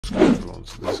everyone,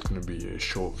 so this is going to be a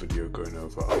short video going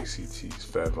over ICT's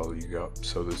fair value gap.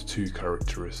 So there's two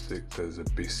characteristics, there's a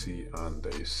BISI and a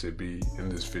SIBI. In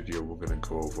this video we're going to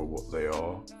go over what they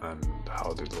are and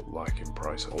how they look like in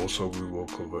price. Also we will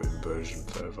cover inversion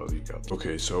fair value gap.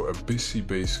 Okay, so a BISI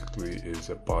basically is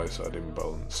a buy side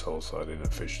imbalance, sell side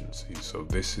inefficiency. So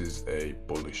this is a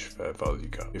bullish fair value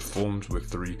gap. It forms with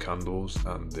 3 candles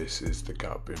and this is the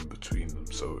gap in between them.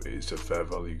 So it's a fair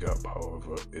value gap,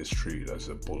 however it's treated as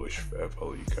a bullish fair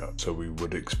value gap. So we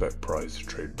would expect price to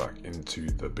trade back into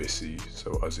the BISI,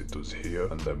 so as it does here,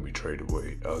 and then we trade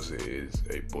away as it is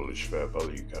a bullish fair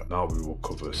value gap. Now we will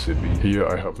cover SIBI. Here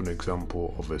I have an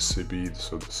example of a SIBI.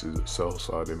 So this is a sell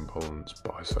side imbalance,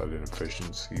 buy side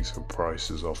inefficiency. So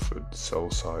price is offered sell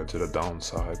side to the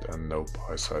downside and no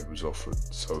buy side was offered.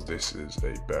 So this is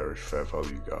a bearish fair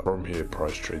value gap. From here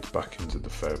price trades back into the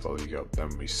fair value gap, then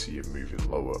we see it moving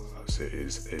lower as it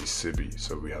is a SIBI.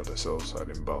 So we had a sell side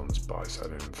imbalance, buy side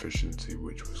inefficiency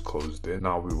which was closed in.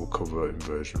 Now we will cover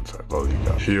inversion fair value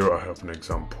gap. Here I have an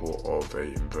example of a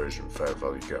inversion fair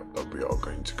value gap that we are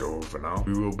going to go over now.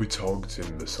 We will be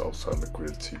targeting the sell side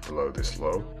liquidity below this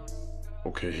low.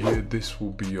 Okay, here this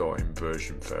will be our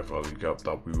inversion fair value gap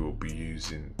that we will be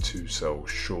using to sell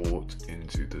short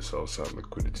into the sell side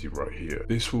liquidity right here.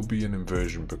 This will be an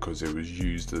inversion because it was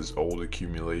used as old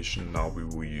accumulation. Now we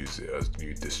will use it as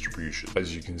new distribution.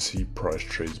 As you can see, price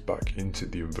trades back into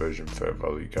the inversion fair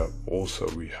value gap. Also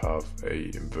we have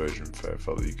a inversion fair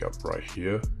value gap right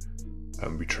here,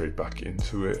 and we trade back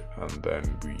into it and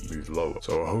then we move lower.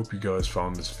 So I hope you guys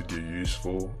found this video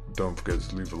useful. Don't forget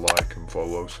to leave a like and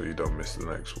follow so you don't miss the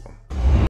next one.